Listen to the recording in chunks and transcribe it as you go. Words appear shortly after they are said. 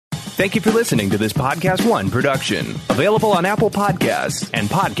Thank you for listening to this Podcast One production. Available on Apple Podcasts and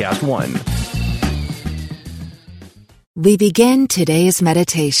Podcast One. We begin today's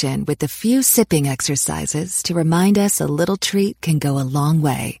meditation with a few sipping exercises to remind us a little treat can go a long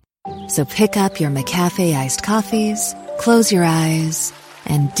way. So pick up your McCafe iced coffees, close your eyes,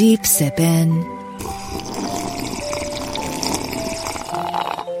 and deep sip in.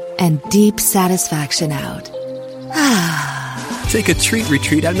 And deep satisfaction out. Take a treat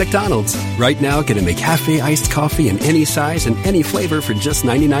retreat at McDonald's. Right now, get a McCafe iced coffee in any size and any flavor for just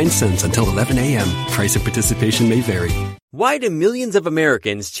 99 cents until 11 a.m. Price and participation may vary. Why do millions of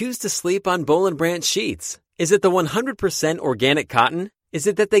Americans choose to sleep on Boll & Branch sheets? Is it the 100% organic cotton? Is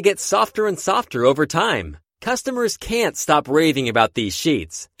it that they get softer and softer over time? Customers can't stop raving about these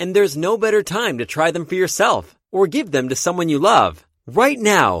sheets, and there's no better time to try them for yourself or give them to someone you love. Right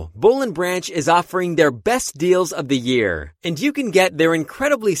now, Boll & Branch is offering their best deals of the year, and you can get their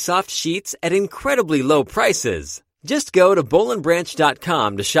incredibly soft sheets at incredibly low prices. Just go to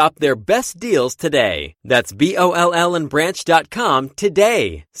bollandbranch.com to shop their best deals today. That's BOLLandbranch.com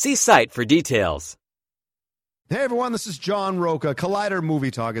today. See site for details. Hey everyone, this is John Roca. Collider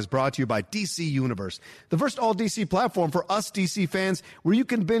Movie Talk is brought to you by DC Universe, the first all-DC platform for us DC fans where you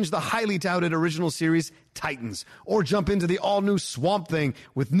can binge the highly touted original series Titans or jump into the all-new Swamp Thing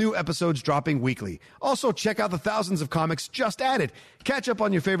with new episodes dropping weekly. Also, check out the thousands of comics just added. Catch up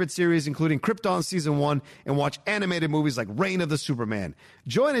on your favorite series, including Krypton Season 1, and watch animated movies like Reign of the Superman.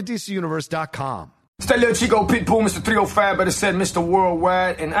 Join at DCUniverse.com. It's that little Chico Pitbull, Mr. 305, better said Mr.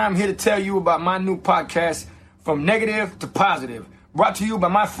 Worldwide, and I'm here to tell you about my new podcast, From Negative to Positive, brought to you by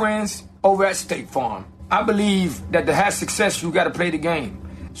my friends over at State Farm. I believe that to have success, you got to play the game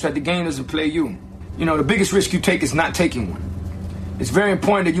so that the game doesn't play you. You know, the biggest risk you take is not taking one. It's very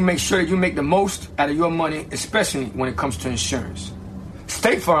important that you make sure that you make the most out of your money, especially when it comes to insurance.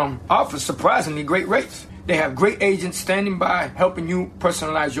 State Farm offers surprisingly great rates. They have great agents standing by helping you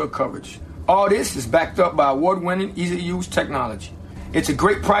personalize your coverage. All this is backed up by award-winning, easy-to-use technology. It's a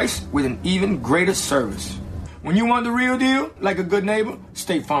great price with an even greater service. When you want the real deal, like a good neighbor,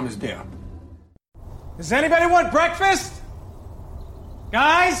 State Farm is there. Does anybody want breakfast?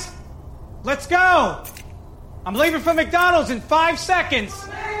 Guys, let's go. I'm leaving for McDonald's in 5 seconds.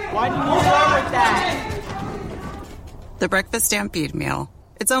 Why didn't you start with that? The Breakfast Stampede Meal.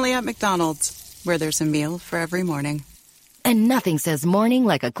 It's only at McDonald's, where there's a meal for every morning. And nothing says morning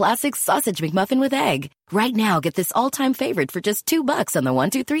like a classic sausage McMuffin with egg. Right now, get this all-time favorite for just $2 on the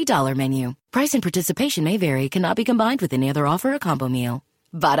 $1, $2, $3 menu. Price and participation may vary. Cannot be combined with any other offer or combo meal.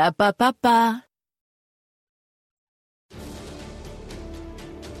 Ba-da-ba-ba-ba.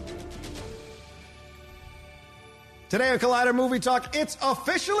 Today on Collider Movie Talk, it's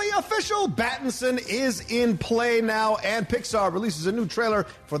officially official. Pattinson is in play now, and Pixar releases a new trailer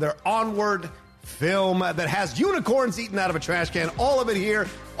for their Onward film that has unicorns eaten out of a trash can. All of it here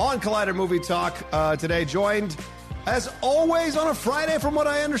on Collider Movie Talk today. Joined, as always, on a Friday, from what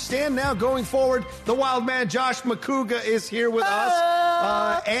I understand now going forward, the wild man Josh McCouga is here with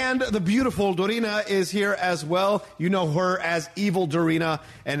us. And the beautiful Dorina is here as well. You know her as Evil Dorina.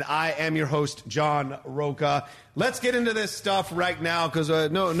 And I am your host, John Roca. Let's get into this stuff right now because,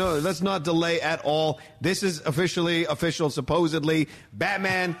 no, let's not delay at all. This is officially official, supposedly.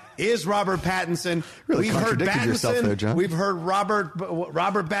 Batman is Robert Pattinson. Really We've heard contradicted Pattinson. yourself there, John. We've heard Robert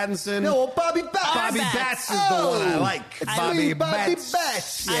Pattinson. No, Bobby Bats. Bobby Bats is the one I like. It's Bobby Bobby Bats.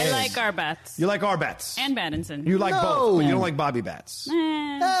 Bats. I like our bats. You like our Bats. And Pattinson. You like both, but you don't like Bobby Bats.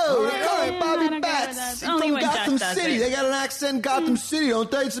 Oh, Bobby Bats. Only From when Josh Gotham does City. it. They got an accent in Gotham City,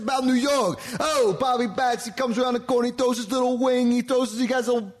 don't they? It's about New York. Oh, Bobby Bats. He comes around the corner. He throws his little wing. He has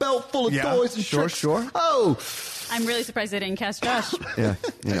a belt full of toys and tricks. Sure. Oh. I'm really surprised they didn't cast Josh. Yeah.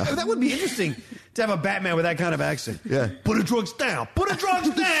 That would be interesting to have a Batman with that kind of accent. Yeah. Put the drugs down. Put the drugs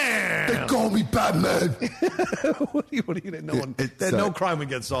down. They call me Batman. What do you no crime would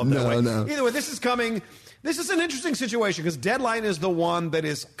get solved that way. No. Either way, this is coming. This is an interesting situation because Deadline is the one that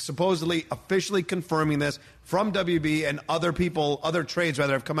is supposedly officially confirming this from WB, and other trades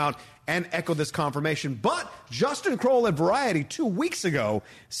have come out and echoed this confirmation. But Justin Kroll at Variety 2 weeks ago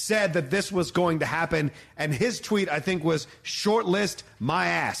said that this was going to happen, and his tweet, I think, was shortlist my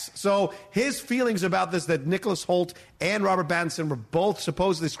ass. So his feelings about this, that Nicholas Hoult and Robert Pattinson were both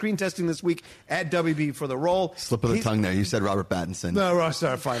supposedly screen testing this week at WB for the role. Slip of the tongue there. You said Robert Pattinson. No,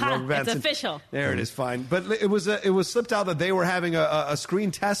 sorry, fine. Robert Pattinson. It's official. There it is, fine. But it was slipped out that they were having a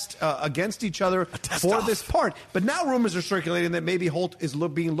screen test against each other for this part. But now rumors are circulating that maybe Holt is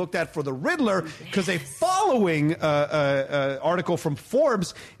being looked at for the Riddler because a follow following article from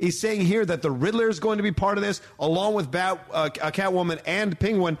Forbes is saying here that the Riddler is going to be part of this, along with Catwoman and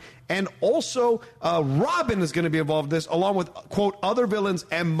Penguin. And also, Robin is going to be involved in this, along with, quote, other villains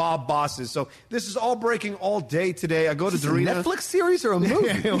and mob bosses. So this is all breaking all day today. I go to Dorina. A Netflix series or a movie?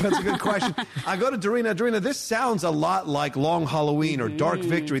 Yeah, that's a good question. I go to Dorina. Dorina, this sounds a lot like Long Halloween or Dark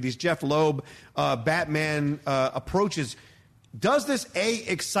Victory, these Jeff Loeb Batman approaches. Does this, A,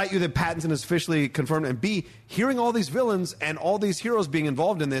 excite you that Pattinson is officially confirmed? And B, hearing all these villains and all these heroes being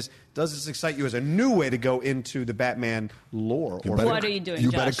involved in this, does this excite you as a new way to go into the Batman lore? What are you doing,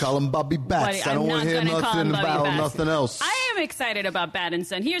 You Josh? better call him Bobby Bats. I don't want to hear nothing about nothing else. I am excited about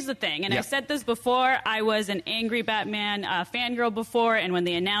Pattinson. Here's the thing, and Yeah. I said this before, I was an angry Batman fangirl before, and when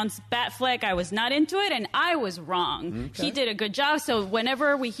they announced Batfleck, I was not into it, and I was wrong. Okay. He did a good job, so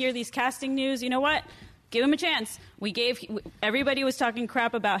whenever we hear these casting news, you know what? Give him a chance. Everybody was talking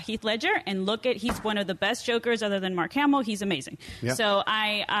crap about Heath Ledger, and he's one of the best Jokers other than Mark Hamill. He's amazing. Yeah. So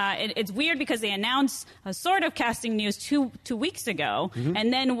it's weird because they announced a sort of casting news two weeks ago,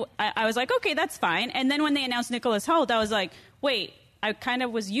 and then I was like, okay, that's fine. And then when they announced Nicholas Hoult, I was like, wait. I kind of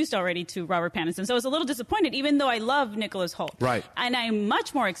was used already to Robert Pattinson, so I was a little disappointed, even though I love Nicholas Hoult. Right. And I'm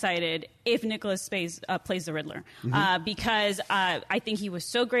much more excited if Nicholas plays the Riddler, because I think he was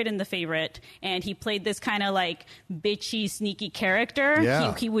so great in The Favorite, and he played this kind of like bitchy, sneaky character.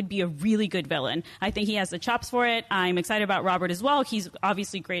 Yeah. He would be a really good villain. I think he has the chops for it. I'm excited about Robert as well. He's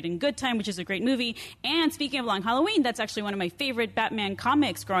obviously great in Good Time, which is a great movie. And speaking of Long Halloween, that's actually one of my favorite Batman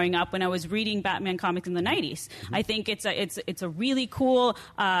comics growing up when I was reading Batman comics in the 90s. I think it's a really cool,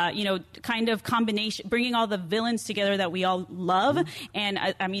 kind of combination, bringing all the villains together that we all love. And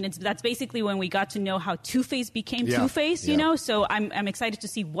I mean, that's basically when we got to know how Two-Face became Two-Face, you know? So I'm excited to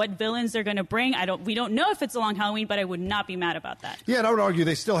see what villains they're going to bring. We don't know if it's a Long Halloween, but I would not be mad about that. Yeah, and I would argue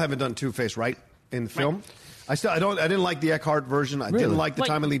they still haven't done Two-Face right in the film. Right. I didn't like the Eckhart version. I didn't like the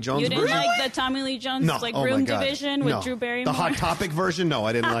Tommy Lee Jones version. You didn't like the Tommy Lee Jones room division with Drew Barrymore? The Hot Topic version? No,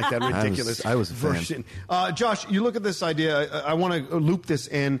 I didn't like that ridiculous I was a fan. version. Josh, you look at this idea. I want to loop this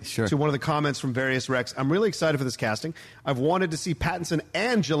in to one of the comments from various recs. I'm really excited for this casting. I've wanted to see Pattinson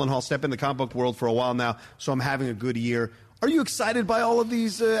and Gyllenhaal step in the comic book world for a while now, so I'm having a good year. Are you excited by all of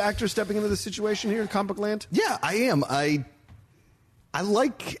these actors stepping into this situation here in comic book land? Yeah, I am. I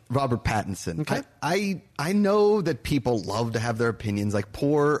like Robert Pattinson. Okay. I know that people love to have their opinions. Like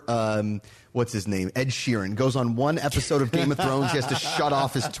poor, what's his name? Ed Sheeran goes on one episode of Game of Thrones. He has to shut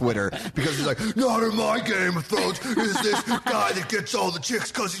off his Twitter because he's like, not in my Game of Thrones is this guy that gets all the chicks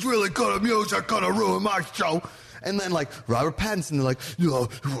because he's really good at music gonna ruin my show. And then, like, Robert Pattinson, they're like, no,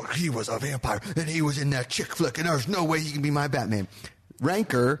 he was a vampire and he was in that chick flick and there's no way he can be my Batman.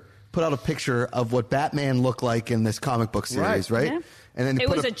 Ranker put out a picture of what Batman looked like in this comic book series, right? Yeah. And then it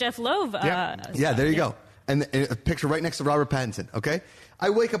was a Jeff Loeb. Yeah, there you go. And a picture right next to Robert Pattinson, okay? I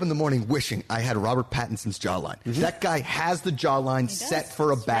wake up in the morning wishing I had Robert Pattinson's jawline. That guy has the jawline set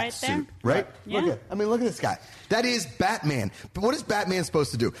for a bat suit, right? Yeah. Look at this guy. That is Batman. But what is Batman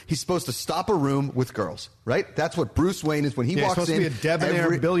supposed to do? He's supposed to stop a room with girls, right? That's what Bruce Wayne is when he walks in. He's supposed to be a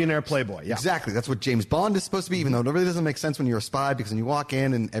debonair billionaire playboy. Yeah. Exactly. That's what James Bond is supposed to be, even though it really doesn't make sense when you're a spy, because when you walk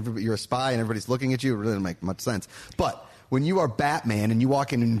in and you're a spy and everybody's looking at you, it really doesn't make much sense. But when you are Batman and you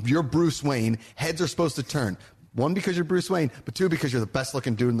walk in and you're Bruce Wayne, heads are supposed to turn. One, because you're Bruce Wayne, but two, because you're the best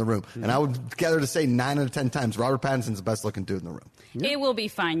looking dude in the room. And I would gather to say 9 out of 10 times, Robert Pattinson's the best looking dude in the room. It will be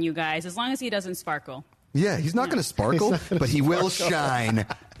fine, you guys, as long as he doesn't sparkle. Yeah, he's not going to sparkle, but he will shine.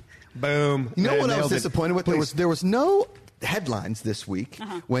 Boom. You know what I was Nailed it. disappointed with? There was no headlines this week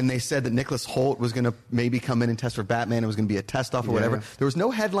when they said that Nicholas Hoult was going to maybe come in and test for Batman. It was going to be a test off or whatever. There was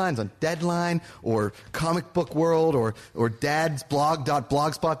no headlines on Deadline or Comic Book World or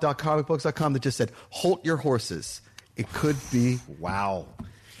dadsblog.blogspot.comicbooks.com that just said, "Holt your horses." It could be. Wow.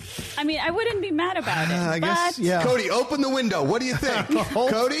 I mean, I wouldn't be mad about it. I guess, yeah. Cody, open the window. What do you think?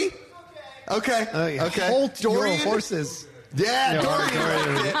 Cody? Okay. Holt Dorian? your horses. Yeah,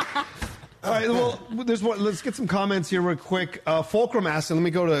 Dorian. All right, well, there's one. Let's get some comments here real quick. Fulcrum asked, and let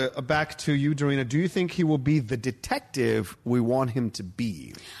me go back to you, Dorina. Do you think he will be the detective we want him to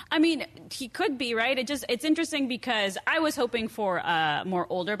be? I mean, he could be, right? It's interesting because I was hoping for a more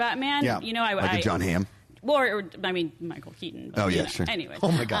older Batman. Yeah. You know, like a John Hamm. Or Michael Keaton. Oh, yeah, sure. Anyway.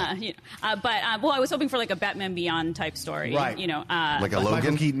 Oh, my God. I was hoping for like a Batman Beyond type story. Right. You know. Like a Logan?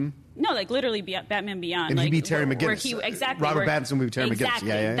 Michael Keaton. No, like literally Batman Beyond. And like, he'd be Terry McGinnis. Where he, Robert Pattinson would be Terry McGinnis. Exactly.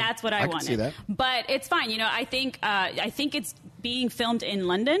 Yeah. That's what I wanted. Can see that. But it's fine. You know, I think it's being filmed in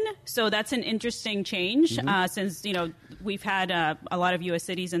London, so that's an interesting change since we've had a lot of U.S.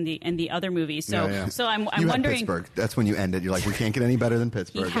 cities in the other movies. So so I'm wondering. Pittsburgh. That's when you end it. You're like, we can't get any better than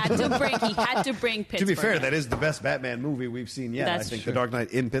Pittsburgh. He had to bring Pittsburgh. To be fair, that is the best Batman movie we've seen yet. That's I think true. The Dark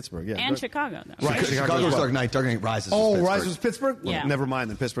Knight in Pittsburgh. Yeah, and Chicago. Though. Right, Chicago's Dark Knight. Dark Knight Rises. Oh, was Rise was Pittsburgh. Yeah. Well, never mind.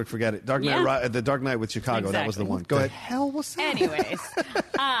 Then Pittsburgh, forget it. Dark Knight, the Dark Knight with Chicago. That was the one. Go ahead. Hell was that? Anyways,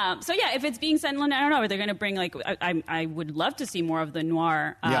 so yeah, if it's being set in London, I don't know. They're going to bring I would love to see more of the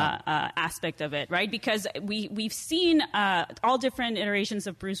noir aspect of it, right? Because we've seen all different iterations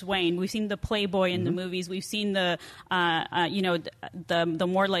of Bruce Wayne. We've seen the playboy in the movies. We've seen the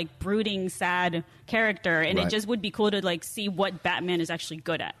more like brooding, sad character, and it just would be cool to see what Batman is actually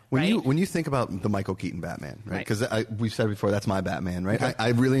good at. When you think about the Michael Keaton Batman, right? Because we've said before, that's my Batman, right? I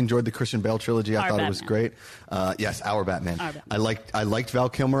really enjoyed the Christian Bale trilogy. I thought it was great. Yes, our Batman. I liked Val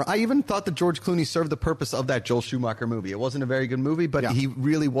Kilmer. I even thought that George Clooney served the purpose of that Joel Schumacher movie. It wasn't a very good movie, but he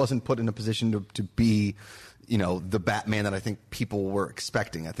really wasn't put in a position to be, the Batman that I think people were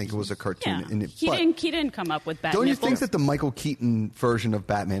expecting. I think it was a cartoon. Yeah. He didn't come up with Batman. Don't you think that the Michael Keaton version of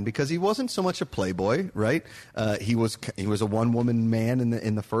Batman, because he wasn't so much a playboy, right? He was a one-woman man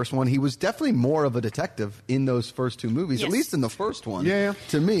in the first one. He was definitely more of a detective in those first two movies, at least in the first one. Yeah.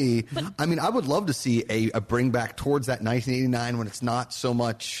 To me, I would love to see a bring back towards that 1989 when it's not so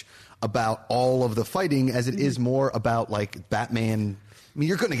much about all of the fighting as it is more about Batman. I mean,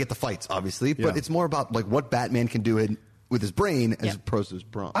 you're going to get the fights, obviously, but it's more about what Batman can do with his brain as opposed to his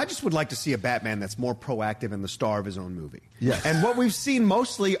brawn. I just would like to see a Batman that's more proactive and the star of his own movie. Yes. And what we've seen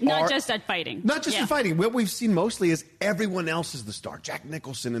mostly not just at fighting. Not just in fighting. What we've seen mostly is everyone else is the star. Jack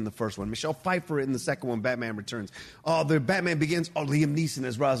Nicholson in the first one. Michelle Pfeiffer in the second one, Batman Returns. The Batman Begins. Liam Neeson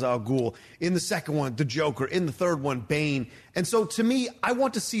as Ra's al Ghul. In the second one, the Joker. In the third one, Bane. And so to me, I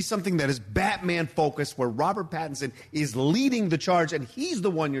want to see something that is Batman focused, where Robert Pattinson is leading the charge, and he's the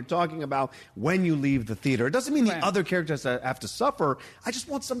one you're talking about when you leave the theater. It doesn't mean the other characters have to suffer. I just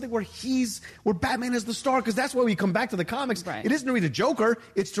want something where Batman is the star, because that's why we come back to the comics. Right. It isn't to read the Joker,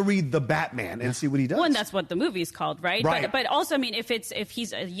 it's to read the Batman and see what he does. Well, and that's what the movie's called, right? But also, I mean, if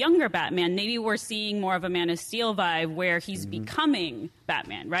he's a younger Batman, maybe we're seeing more of a Man of Steel vibe where he's becoming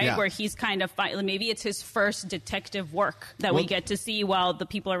Batman, right? Yeah. Where he's kind of maybe it's his first detective work that we get to see while the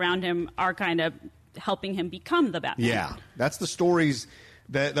people around him are kind of helping him become the Batman. Yeah, that's the stories.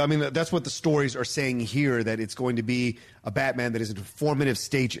 That's what the stories are saying here, that it's going to be a Batman that is in formative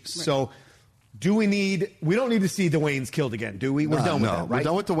stages. Right. So we don't need to see the Waynes killed again, do we? We're done with that, right? We're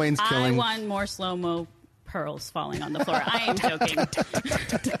done with the Waynes killing. I want more slow-mo pearls falling on the floor. I am joking.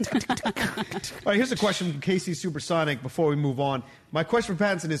 All right, here's a question from Casey Supersonic before we move on. My question for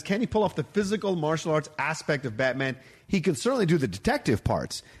Pattinson is, can he pull off the physical martial arts aspect of Batman? He can certainly do the detective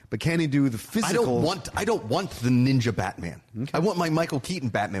parts, but can he do the physical? I don't want the ninja Batman. Okay. I want my Michael Keaton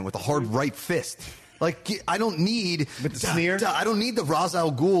Batman with a hard right fist. I don't need with the sneer. I don't need the Ra's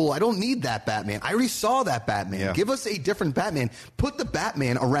al Ghul. I don't need that Batman. I already saw that Batman. Yeah. Give us a different Batman. Put the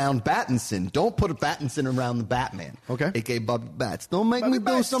Batman around Pattinson. Don't put a Pattinson around the Batman. Okay. A.K.A. Bobby Bats. Don't make me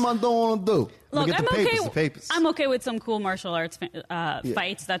do something I don't want to do. Look, I'm okay with some cool martial arts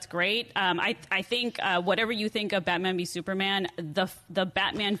fights. That's great. I think whatever you think of Batman v Superman, the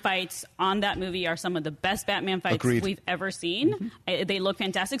Batman fights on that movie are some of the best Batman fights we've ever seen. Mm-hmm. They look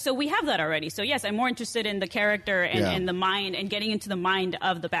fantastic. So we have that already. So yes, I'm more interested in the character and the mind and getting into the mind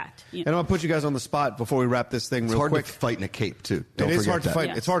of the Bat. And I'm going to put you guys on the spot before we wrap this thing real quick. It's hard to fight in a cape, too. It is hard to fight.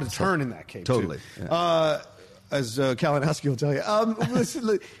 Yeah. It's hard to turn in that cape, totally. Too. Yeah. As Kalinowski will tell you.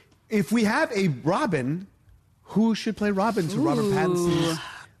 Listen, if we have a Robin, who should play Robin to Robert Pattinson's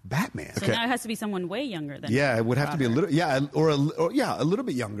Batman? So now it has to be someone way younger than it would have Robert. to be a little, a little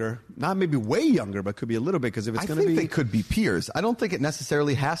bit younger. Not maybe way younger, but could be a little bit, because if it's going to be... I think they could be peers. I don't think it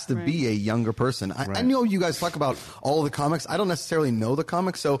necessarily has to be a younger person. I know you guys talk about all of the comics. I don't necessarily know the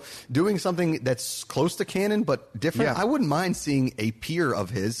comics, so doing something that's close to canon but different, I wouldn't mind seeing a peer of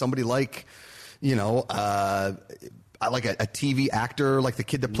his, somebody like, I like a TV actor, like the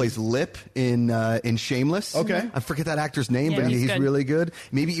kid that plays Lip in Shameless. Okay. I forget that actor's name, but he's really good.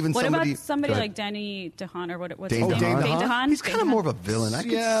 Maybe even what somebody... What about somebody like Danny DeHaan, or what's Dane his name? DeHaan? Dane DeHaan? He's kind of more of a villain.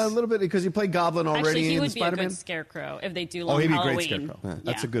 A little bit, because he played Goblin already Actually, he in would Spider-Man. be a good Scarecrow if they do Long he'd be Halloween. a great Scarecrow. Yeah.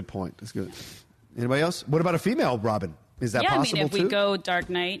 That's a good point. That's good. Anybody else? What about a female Robin? Is that possible, if too? we go Dark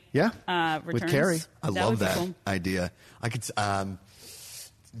Knight Returns. With Carrie. I love that cool. idea. I could...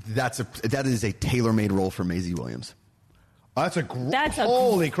 that is a tailor-made role for Maisie Williams.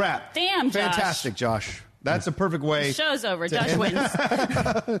 Holy crap. Damn, Josh. Fantastic, Josh. That's a perfect way. The show's over. Josh wins.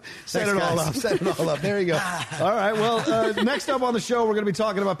 Set it all up. Set it all up. There you go. All right. Well, next up on the show, we're going to be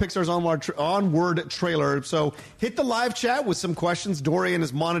talking about Pixar's Onward trailer. So hit the live chat with some questions. Dorian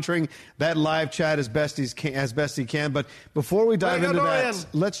is monitoring that live chat as best he can. But before we dive into that,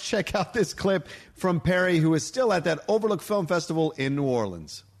 let's check out this clip from Perry, who is still at that Overlook Film Festival in New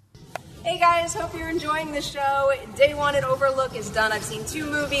Orleans. Hey guys, hope you're enjoying the show. Day one at Overlook is done. I've seen 2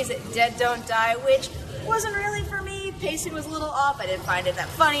 movies, Dead Don't Die, which wasn't really for me. Pacing was a little off. I didn't find it that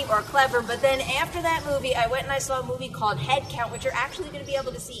funny or clever. But then after that movie, I went and I saw a movie called Head Count, which you're actually going to be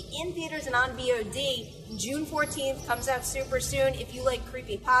able to see in theaters and on VOD. June 14th, comes out super soon. If you like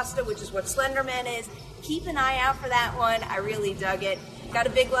creepypasta, which is what Slenderman is, keep an eye out for that one. I really dug it. Got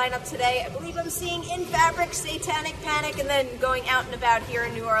a big lineup today. I believe I'm seeing In Fabric, Satanic Panic, and then going out and about here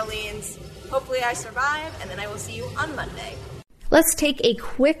in New Orleans. Hopefully I survive, and then I will see you on Monday. Let's take a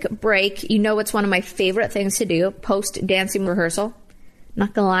quick break. You know it's one of my favorite things to do, post-dancing rehearsal.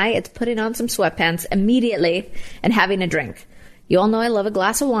 Not gonna lie, it's putting on some sweatpants immediately and having a drink. You all know I love a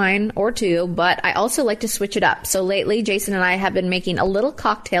glass of wine or 2, but I also like to switch it up. So lately, Jason and I have been making a little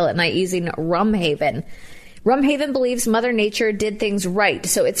cocktail at night using Rum Haven. Rum Haven believes Mother Nature did things right,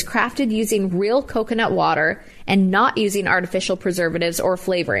 so it's crafted using real coconut water and not using artificial preservatives or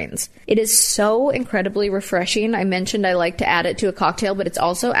flavorings. It is so incredibly refreshing. I mentioned I like to add it to a cocktail, but it's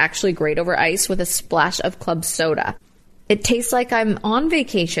also actually great over ice with a splash of club soda. It tastes like I'm on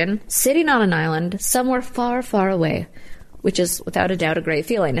vacation, sitting on an island, somewhere far, far away, which is without a doubt a great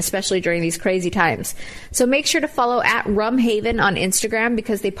feeling, especially during these crazy times. So make sure to follow at Rum Haven on Instagram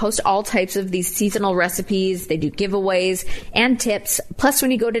because they post all types of these seasonal recipes. They do giveaways and tips. Plus, when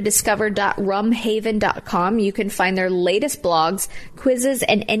you go to discover.rumhaven.com, you can find their latest blogs, quizzes,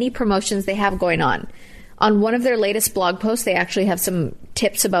 and any promotions they have going on. On one of their latest blog posts, they actually have some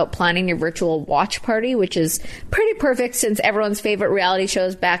tips about planning your virtual watch party, which is pretty perfect since everyone's favorite reality show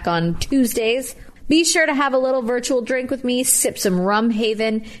is back on Tuesdays. Be sure to have a little virtual drink with me, sip some Rum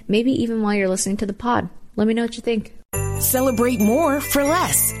Haven, maybe even while you're listening to the pod. Let me know what you think. Celebrate more for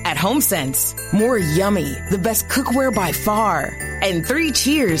less at HomeSense. More yummy, the best cookware by far. And 3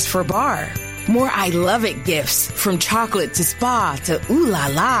 cheers for bar. More I love it gifts from chocolate to spa to ooh la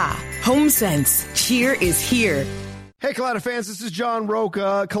la. HomeSense. Cheer is here. Hey, Collider fans, this is John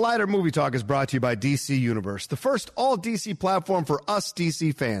Roca. Collider Movie Talk is brought to you by DC Universe, the first all-DC platform for us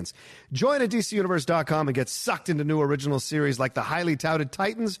DC fans. Join at DCUniverse.com and get sucked into new original series like the highly touted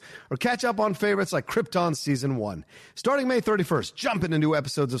Titans or catch up on favorites like Krypton Season 1. Starting May 31st, jump into new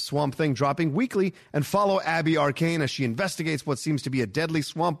episodes of Swamp Thing dropping weekly and follow Abby Arcane as she investigates what seems to be a deadly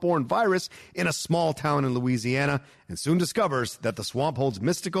swamp-borne virus in a small town in Louisiana and soon discovers that the swamp holds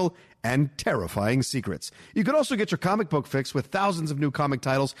mystical and terrifying secrets. You can also get your comic book fix with thousands of new comic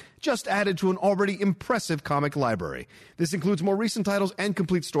titles just added to an already impressive comic library. This includes more recent titles and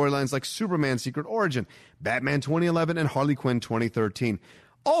complete storylines like Superman Secret Origin, Batman 2011, and Harley Quinn 2013.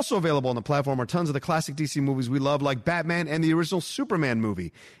 Also available on the platform are tons of the classic DC movies we love, like Batman and the original Superman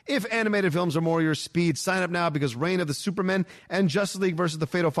movie. If animated films are more your speed, sign up now because Reign of the Supermen and Justice League vs. the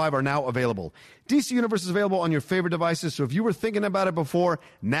Fatal Five are now available. DC Universe is available on your favorite devices, so if you were thinking about it before,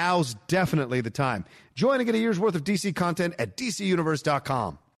 now's definitely the time. Join and get a year's worth of DC content at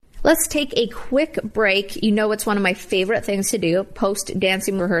DCUniverse.com. Let's take a quick break. You know it's one of my favorite things to do,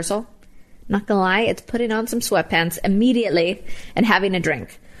 post-dancing rehearsal. Not gonna lie, it's putting on some sweatpants immediately and having a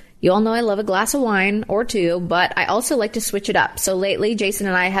drink. You all know I love a glass of wine or 2, but I also like to switch it up. So lately, Jason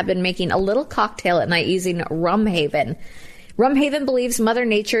and I have been making a little cocktail at night using Rum Haven. Rum Haven believes Mother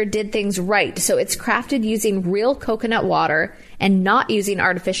Nature did things right, so it's crafted using real coconut water and not using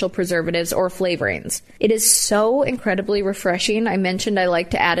artificial preservatives or flavorings. It is so incredibly refreshing. I mentioned I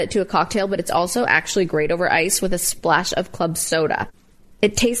like to add it to a cocktail, but it's also actually great over ice with a splash of club soda.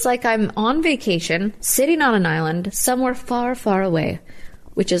 It tastes like I'm on vacation, sitting on an island, somewhere far, far away,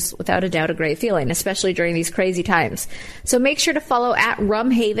 which is without a doubt a great feeling, especially during these crazy times. So make sure to follow at Rum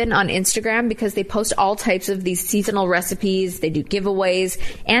Haven on Instagram because they post all types of these seasonal recipes. They do giveaways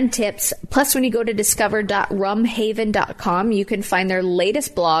and tips. Plus, when you go to discover.rumhaven.com, you can find their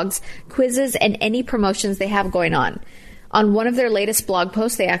latest blogs, quizzes, and any promotions they have going on. On one of their latest blog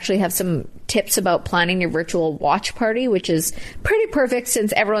posts, they actually have some tips about planning your virtual watch party, which is pretty perfect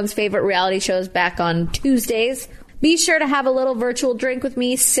since everyone's favorite reality show is back on Tuesdays. Be sure to have a little virtual drink with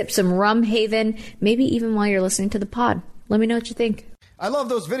me, sip some Rum Haven, maybe even while you're listening to the pod. Let me know what you think. I love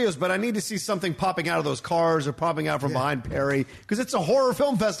those videos, but I need to see something popping out of those cars or popping out from behind Perry because it's a horror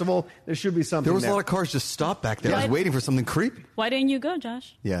film festival. There should be something There was there. a lot of cars just stopped back there. I was waiting for something creepy. Why didn't you go,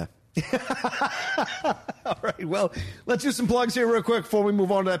 Josh? Yeah. All right, well, let's do some plugs here real quick before we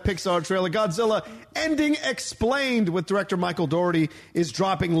move on to that Pixar trailer. Godzilla Ending Explained with director Michael Dougherty is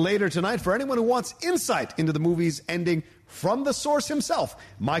dropping later tonight. For anyone who wants insight into the movie's ending from the source himself,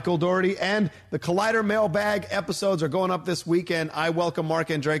 Michael Dougherty, and the Collider Mailbag episodes are going up this weekend. I welcome Mark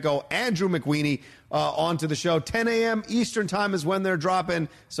Andreyko and Drew McWeeny onto the show. 10 a.m. Eastern time is when they're dropping,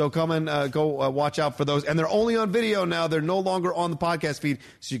 so come and go watch out for those. And they're only on video now. They're no longer on the podcast feed,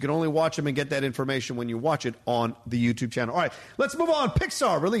 so you can only watch them and get that information when you watch it on the YouTube channel. All right, let's move on.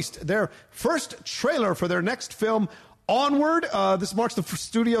 Pixar released their first trailer for their next film, Onward. This marks the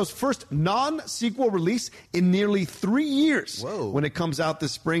studio's first non-sequel release in nearly 3 years. Whoa. When it comes out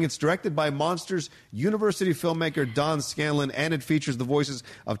this spring. It's directed by Monsters University filmmaker Don Scanlon, and it features the voices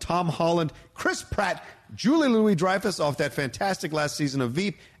of Tom Holland, Chris Pratt, Julie Louis-Dreyfus off that fantastic last season of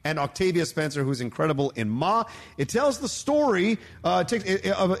Veep, and Octavia Spencer, who's incredible in Ma. It tells the story,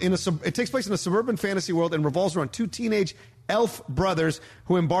 it takes place in a suburban fantasy world and revolves around two teenage elf brothers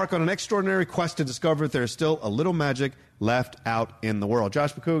who embark on an extraordinary quest to discover if there is still a little magic left out in the world.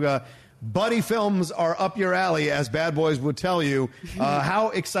 Josh Bakuga, buddy films are up your alley, as Bad Boys would tell you. How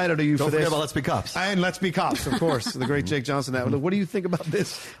excited are you for this? Don't forget about Let's Be Cops. And Let's Be Cops, of course. The great Jake Johnson. What do you think about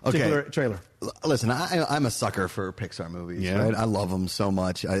this particular trailer? Listen, I'm a sucker for Pixar movies. Right? I love them so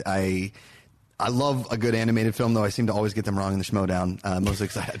much. I love a good animated film, though I seem to always get them wrong in the Schmodown. Mostly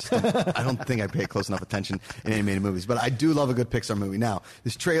because I don't think I pay close enough attention in animated movies. But I do love a good Pixar movie. Now,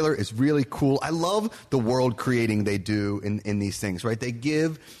 this trailer is really cool. I love the world creating they do in these things, right? They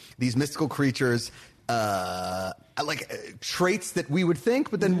give these mystical creatures traits that we would think,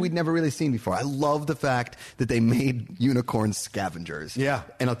 but then we'd never really seen before. I love the fact that they made unicorns scavengers. Yeah.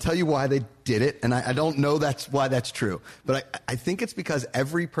 And I'll tell you why they did it, and I don't know why that's true. But I think it's because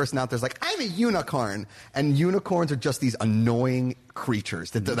every person out there's like, I'm a unicorn. And unicorns are just these annoying creatures.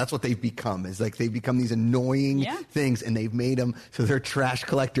 That's what they've become. Is like they've become these annoying things, and they've made them so they're trash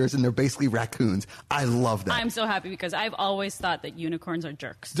collectors, and they're basically raccoons. I love that. I'm so happy because I've always thought that unicorns are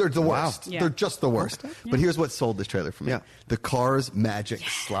jerks. They're the worst. Yeah. They're just the worst. Okay. But here's what sold this trailer for me. Yeah. The Cars magic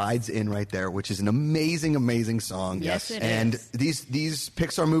slides in right there, which is an amazing, amazing song. Yes, it and is. these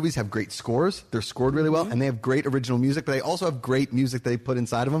Pixar movies have great scores. They're scored really well, and they have great original music, but they also have great music they put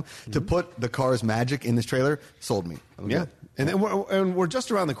inside of them. To put the Cars magic in this trailer sold me. Yeah. And then we're just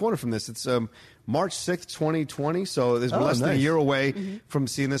around the corner from this. It's March 6th, 2020, so there's less than a year away from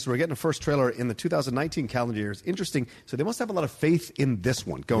seeing this. We're getting a first trailer in the 2019 calendar year. It's interesting. So they must have a lot of faith in this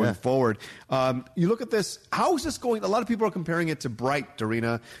one going forward. You look at this. How is this going? A lot of people are comparing it to Bright,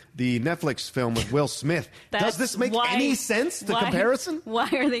 Darina, the Netflix film with Will Smith. Does this make any sense, the comparison? Why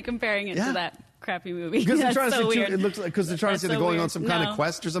are they comparing it to that crappy movie? Because they're trying to so say weird. it looks like because they're trying to say they're going on some kind of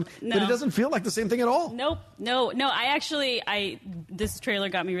quest or something, but it doesn't feel like the same thing at all. Nope, no. This trailer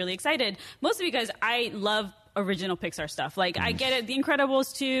got me really excited, mostly because I love original Pixar stuff. Like I get it, The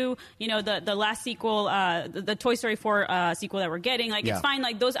Incredibles 2, the last sequel, the Toy Story 4 sequel that we're getting. Like it's fine.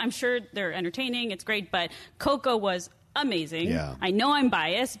 Like those, I'm sure they're entertaining. It's great, but Coco was amazing. Yeah. I know I'm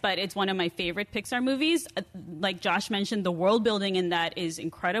biased, but it's one of my favorite Pixar movies. Like Josh mentioned, the world building in that is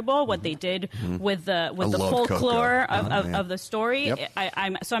incredible. What they did with the folklore of the story. Yep.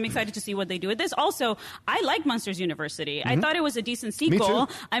 I'm excited to see what they do with this. Also, I like Monsters University. I thought it was a decent sequel. Me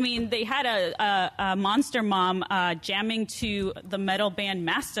too. I mean, they had a monster mom jamming to the metal band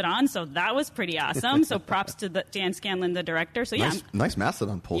Mastodon, so that was pretty awesome. So props to Dan Scanlon, the director. So nice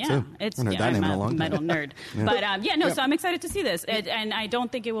Mastodon pull too. It's I'm a metal nerd. But so I'm excited to see this, and I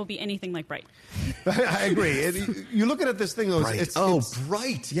don't think it will be anything like Bright. I agree. You look at this thing, though.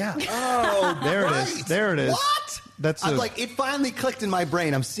 Bright. Yeah. Oh, there Bright. it is. There it is. What? I'm like, it finally clicked in my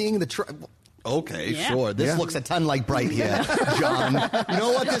brain. I'm seeing the. Okay, sure. This looks a ton like Bright here, John. You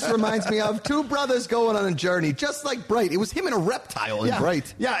know what this reminds me of? Two brothers going on a journey, just like Bright. It was him and a reptile in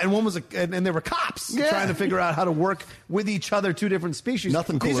Bright. Yeah, and one was and they were cops trying to figure out how to work with each other, two different species.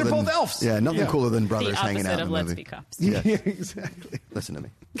 Nothing cooler These are than both elves. Yeah, nothing cooler than brothers hanging out in a movie. Let's Be Cops. Yeah, exactly. Listen to me.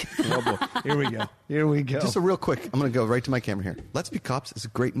 Oh, boy. Here we go. Just a real quick. I'm going to go right to my camera here. Let's Be Cops is a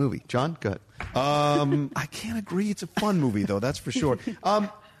great movie. John, go ahead. I can't agree. It's a fun movie, though. That's for sure.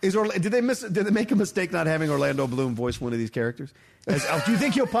 Did they make a mistake not having Orlando Bloom voice one of these characters as elf? Do you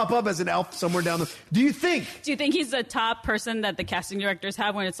think he'll pop up as an elf somewhere down the? Do you think he's the top person that the casting directors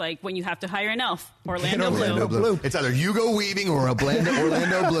have when it's like when you have to hire an elf? Orlando Bloom. It's either Hugo Weaving or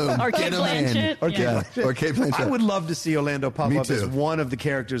Orlando Bloom. Or Kate Blanchett. Or Kate Blanchett. I would love to see Orlando pop up too. as one of the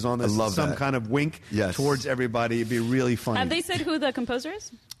characters on this. Some kind of wink towards everybody. It'd be really funny. Have they said who the composer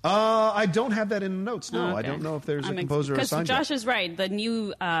is? I don't have that in the notes. No, okay. I don't know if there's a composer assigned. Because Josh is right. The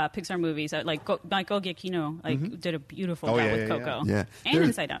new Pixar movies, like Michael Giacchino, did a beautiful job with Coco. Yeah. And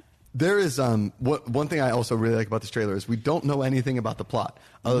Inside Out. There is one thing I also really like about this trailer is we don't know anything about the plot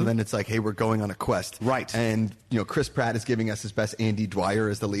other than it's like, hey, we're going on a quest, right? And Chris Pratt is giving us his best Andy Dwyer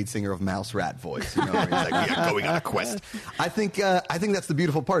as the lead singer of Mouse Rat voice. Where he's like, we are going on a quest. I think that's the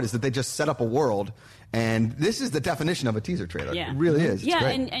beautiful part is that they just set up a world, and this is the definition of a teaser trailer. Yeah. It really is. Yeah, it's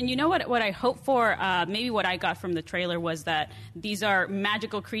great. and you know what I hope for, maybe what I got from the trailer was that these are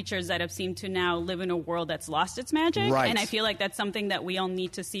magical creatures that have seemed to now live in a world that's lost its magic. Right. And I feel like that's something that we all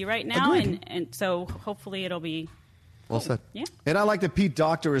need to see right now. And so hopefully it'll be... Well said. Yeah. And I like that Pete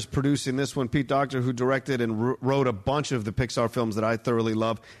Docter is producing this one. Pete Docter, who directed and wrote a bunch of the Pixar films that I thoroughly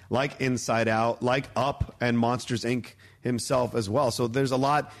love, like Inside Out, like Up, and Monsters, Inc. himself as well. So there's a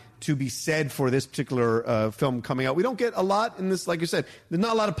lot to be said for this particular film coming out. We don't get a lot in this, like you said. There's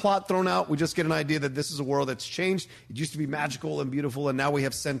not a lot of plot thrown out. We just get an idea that this is a world that's changed. It used to be magical and beautiful, and now we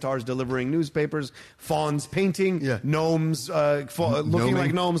have centaurs delivering newspapers, fawns painting, gnomes looking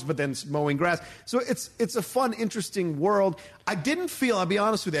like gnomes, but then mowing grass. So it's a fun, interesting world. I'll be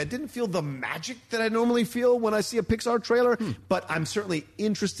honest with you, I didn't feel the magic that I normally feel when I see a Pixar trailer, but I'm certainly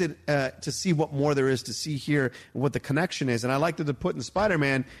interested to see what more there is to see here and what the connection is. And I like that they're putting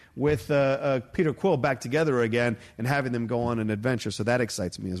Spider-Man with Peter Quill back together again and having them go on an adventure. So that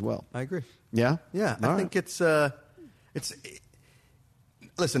excites me as well. I agree. Yeah? Yeah. I think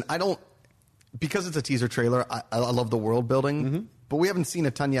listen, because it's a teaser trailer, I love the world building, but we haven't seen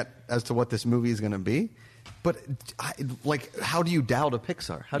a ton yet as to what this movie is going to be. But, how do you doubt a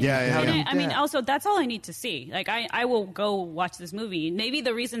Pixar? I mean, also, that's all I need to see. Like, I will go watch this movie. Maybe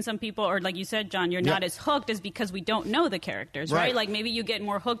the reason some people, or like you said, John, you're not as hooked is because we don't know the characters, right? Like, maybe you get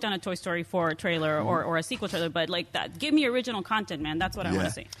more hooked on a Toy Story 4 trailer or a sequel trailer, but like that, give me original content, man. That's what I want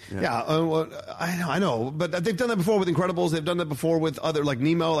to see. I know. But they've done that before with Incredibles. They've done that before with other, like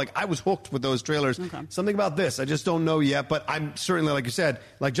Nemo. Like, I was hooked with those trailers. Okay. Something about this, I just don't know yet. But I'm certainly, like you said,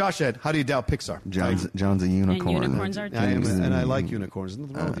 like Josh said, how do you doubt Pixar? John's a unicorn. And unicorns are and I like unicorns. There's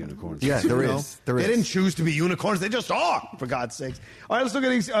nothing wrong with unicorns. Yeah, there is. They didn't choose to be unicorns. They just are, for God's sakes. All right, let's look at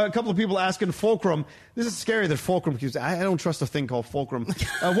these. A couple of people asking Fulcrum. This is scary that Fulcrum keeps... I don't trust a thing called Fulcrum.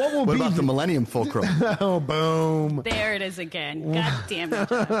 What about the Millennium Fulcrum? Oh, boom. There it is again. God damn it.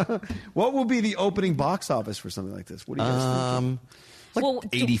 What will be the opening box office for something like this? What do you guys think?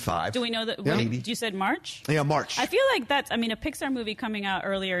 85. Do we know that? Yeah. You said March? Yeah, March. I feel like a Pixar movie coming out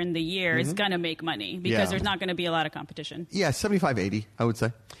earlier in the year is going to make money because there's not going to be a lot of competition. Yeah, 75, 80, I would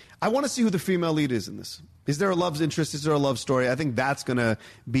say. I want to see who the female lead is in this. Is there a love interest? Is there a love story? I think that's going to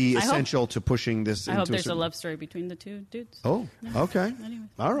be essential to pushing this. I hope there's a love story between the two dudes. Oh, okay. Anyway.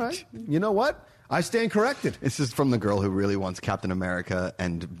 All right. You know what? I stand corrected. This is from the girl who really wants Captain America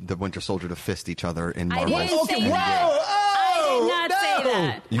and the Winter Soldier to fist each other in Marvel. I didn't say that. I did not say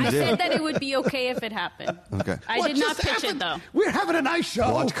that. You I did. said that it would be okay if it happened. Okay. I did not pitch it, though. We're having a nice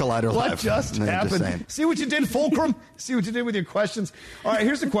show. Watch Collider What Live. just No, happened? just saying. See what you did, Fulcrum? See what you did with your questions? All right,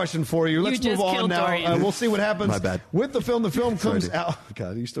 here's a question for you. Let's move on now. We'll see what happens My bad. with the film. The film comes out.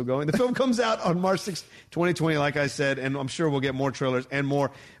 God, are you still going? The film comes out on March 6th, 2020, like I said, and I'm sure we'll get more trailers and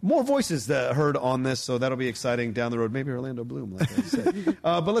more voices that heard on this, so that'll be exciting down the road. Maybe Orlando Bloom, like I said.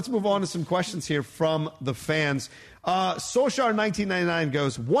 But let's move on to some questions here from the fans. Soshar1999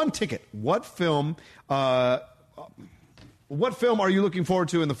 goes, one ticket. What film are you looking forward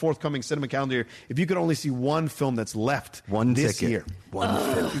to in the forthcoming cinema calendar year? If you could only see one film that's left this ticket. year. One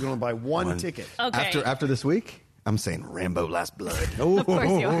film. You can only buy one ticket. Okay. After this week, I'm saying Rambo Last Blood. Of course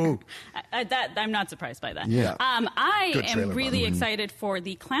you are. I'm not surprised by that. Yeah. I Good trailer, am really excited for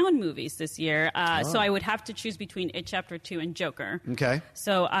the clown movies this year. So I would have to choose between It Chapter 2 and Joker. Okay.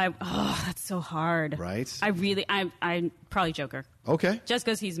 So that's so hard. Right. I'm probably Joker. Okay. Just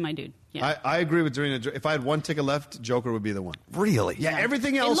because he's my dude. Yeah. I agree with Dorina. If I had one ticket left, Joker would be the one. Really? Yeah,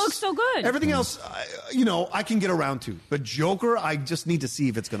 everything else... It looks so good. Everything else, I can get around to. But Joker, I just need to see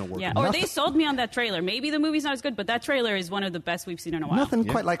if it's going to work. Yeah, or they sold me on that trailer. Maybe the movie's not as good, but that trailer is one of the best we've seen in a while. Nothing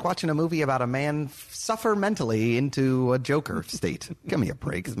quite like watching a movie about a man suffer mentally into a Joker state. Give me a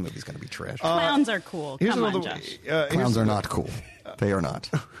break. This movie's going to be trash. Clowns are cool. Come on, Josh. Clowns are not cool. They are not.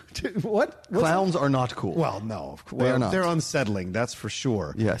 What? Clowns are not cool. Well, no. They are not. They're unsettling, that's for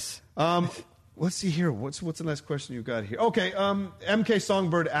sure. Yes. Let's see here. What's the next question you got here? Okay, MK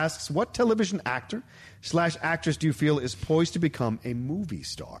Songbird asks, what television actor / actress do you feel is poised to become a movie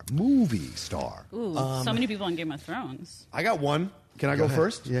star? Movie star. Ooh, so many people on Game of Thrones. I got one. Can I go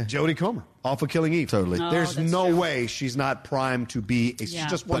first? Yeah. Jodie Comer. Off of Killing Eve. Totally. There's no way she's not primed to be. She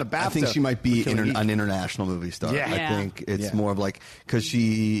just won a BAFTA. I think she might be an international movie star. Yeah. I think it's more of like, because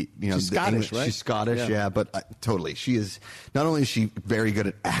she, she's Scottish, right? She's Scottish, but totally. She is, not only is she very good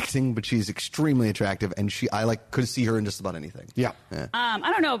at acting, but she's extremely attractive, and I could see her in just about anything. Yeah. I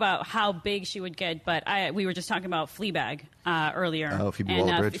don't know about how big she would get, but we were just talking about Fleabag earlier. Oh, Phoebe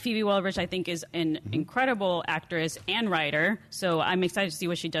Waller-Bridge. Phoebe Waller-Bridge, I think, is an incredible actress and writer, so I'm excited to see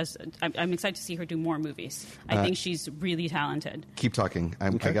what she does. I'm excited to see her do more movies. I think she's really talented. Keep talking. I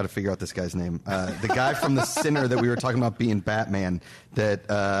got to figure out this guy's name. The guy from The Sinner that we were talking about being Batman, that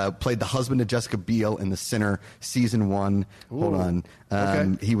played the husband of Jessica Biel in The Sinner season 1. Ooh. Hold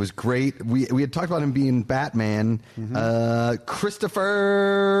on. He was great. We had talked about him being Batman.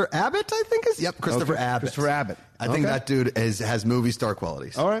 Christopher Abbott, I think is. Yep, Christopher Abbott. Christopher Abbott. I think that dude has movie star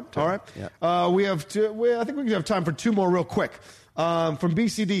qualities. All right. Yeah. We have I think we have time for 2 more real quick. From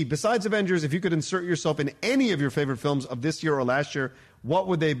BCD, besides Avengers, if you could insert yourself in any of your favorite films of this year or last year, what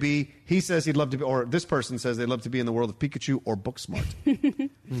would they be? He says he'd love to be, or this person says they'd love to be in the world of Pikachu or Booksmart.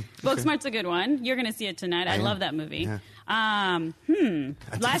 Booksmart's a good one. You're going to see it tonight. I love that movie. Yeah.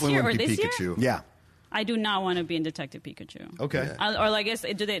 Last year or this Pikachu. year? Yeah. I do not want to be in Detective Pikachu. Okay. Or I guess,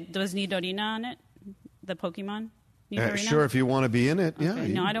 was Nidorina on it? The Pokemon? Sure, if you want to be in it. Okay. Yeah.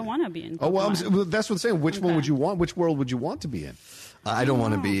 No, I don't want to be in Pokemon. Oh, well, that's what I'm saying. Which one would you want? Which world would you want to be in? I don't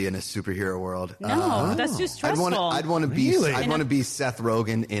want to be in a superhero world. No, that's too stressful. I'd want to be. I'd want to be Seth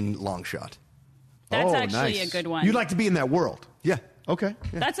Rogen in Longshot. That's actually a good one. You'd like to be in that world? Yeah. Okay.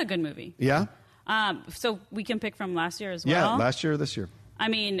 Yeah. That's a good movie. Yeah. So we can pick from last year as well. Yeah, last year or this year. I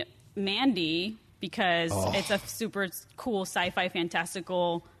mean, Mandy, because it's a super cool sci-fi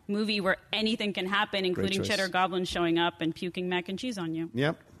fantastical movie where anything can happen, including cheddar goblins showing up and puking mac and cheese on you.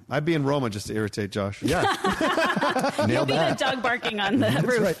 Yep. I'd be in Roma just to irritate Josh. Yeah. You'll be the dog barking on the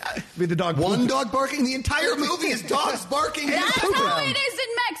roof. Right. Be the dog. One dog barking. The entire movie is dogs barking. That's how it is in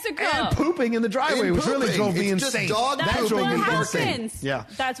Mexico. And pooping in the driveway, which really drove me it's insane. Just dog That's pooping what and happens. Yeah.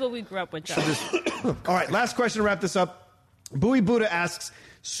 That's what we grew up with, Josh. All right, last question to wrap this up. Bowie Buddha asks,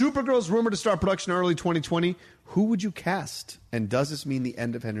 Supergirl's rumored to start production early 2020. Who would you cast? And does this mean the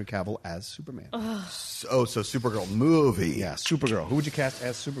end of Henry Cavill as Superman? So Supergirl movie. Yeah, Supergirl. Who would you cast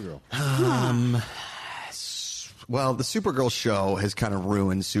as Supergirl? Well, the Supergirl show has kind of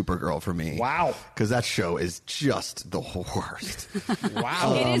ruined Supergirl for me. Wow. Because that show is just the worst.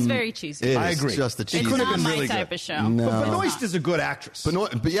 Wow. It is very cheesy. I agree. Just the cheesy. It's not my really type good. of show. No. But Benoist is a good actress.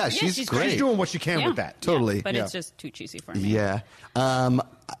 But yeah, she's great. She's doing what she can with that. Totally. Yeah, but it's just too cheesy for me. Yeah.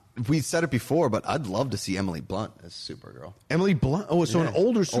 We said it before, but I'd love to see Emily Blunt as Supergirl. Emily Blunt? Oh, so an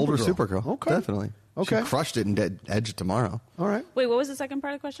older Supergirl. Older Supergirl. Okay. Definitely. Okay. She crushed it in Edge of Tomorrow. All right. Wait, what was the second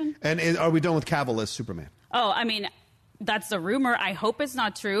part of the question? And are we done with Cavill as Superman? Oh, I mean, that's the rumor. I hope it's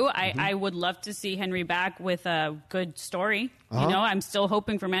not true. I would love to see Henry back with a good story. You know, I'm still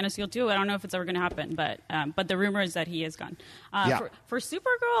hoping for Man of Steel 2. I don't know if it's ever going to happen, but the rumor is that he is gone. For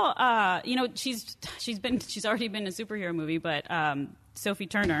Supergirl, you know, she's already been in a superhero movie, but Sophie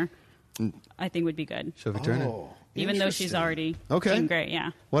Turner, I think would be good. Sophie Turner. Even though she's already okay. great,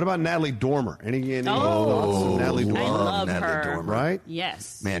 yeah. What about Natalie Dormer? Any thoughts on Natalie Dormer? I love Natalie her. Dormer. Right?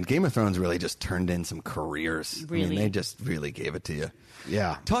 Yes. Man, Game of Thrones really just turned in some careers. Really? I mean, they just really gave it to you.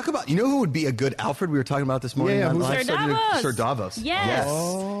 Yeah. Talk about, you know who would be a good Alfred we were talking about this morning? Yeah, on who's live? Sir Davos. Sir Davos. Yes.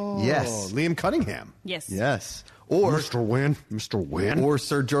 Oh, Yes. Liam Cunningham. Yes. Yes. Or Mr. Wynn. Or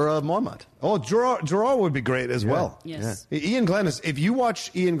Sir Jorah Mormont. Oh, Jorah would be great as well. Yes. Yeah. Ian Glenn is. If you watch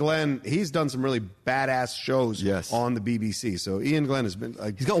Ian Glenn, he's done some really badass shows on the BBC. So Ian Glenn has been.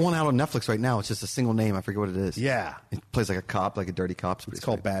 He's got one out on Netflix right now. It's just a single name. I forget what it is. Yeah. He plays like a cop, like a dirty cop. It's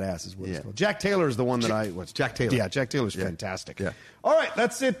called Badass is what it's called. Jack Taylor is the one that I watched. Jack Taylor. Yeah, Jack Taylor's fantastic. Yeah. All right,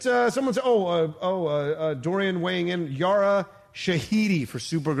 that's it. Someone said, Dorian weighing in. Yara Shahidi for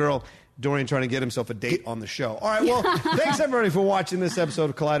Supergirl. Dorian trying to get himself a date on the show. All right, well, thanks everybody for watching this episode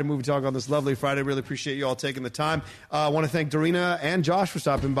of Collider Movie Talk on this lovely Friday. Really appreciate you all taking the time. I want to thank Dorina and Josh for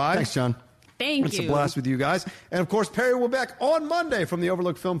stopping by. Thanks, John. Thank It's you. a blast with you guys. And, of course, Perry will be back on Monday from the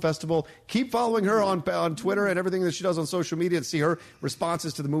Overlook Film Festival. Keep following her on Twitter and everything that she does on social media to see her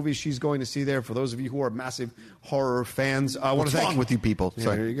responses to the movies she's going to see there. For those of you who are massive horror fans, I want to thank... What's wrong with you people? Yeah,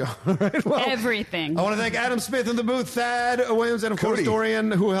 Sorry. there you go. All right, well, everything. I want to thank Adam Smith in the booth, Thad Williams, and, of course,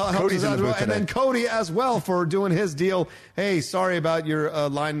 Dorian, who helps us out as well. And then Cody as well for doing his deal. Hey, sorry about your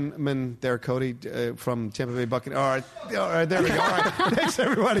lineman there, Cody, from Tampa Bay Buccaneers. All right, there we go. All right, thanks,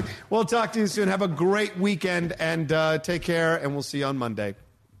 everybody. We'll talk to you soon. Have a great weekend, and take care, and we'll see you on Monday.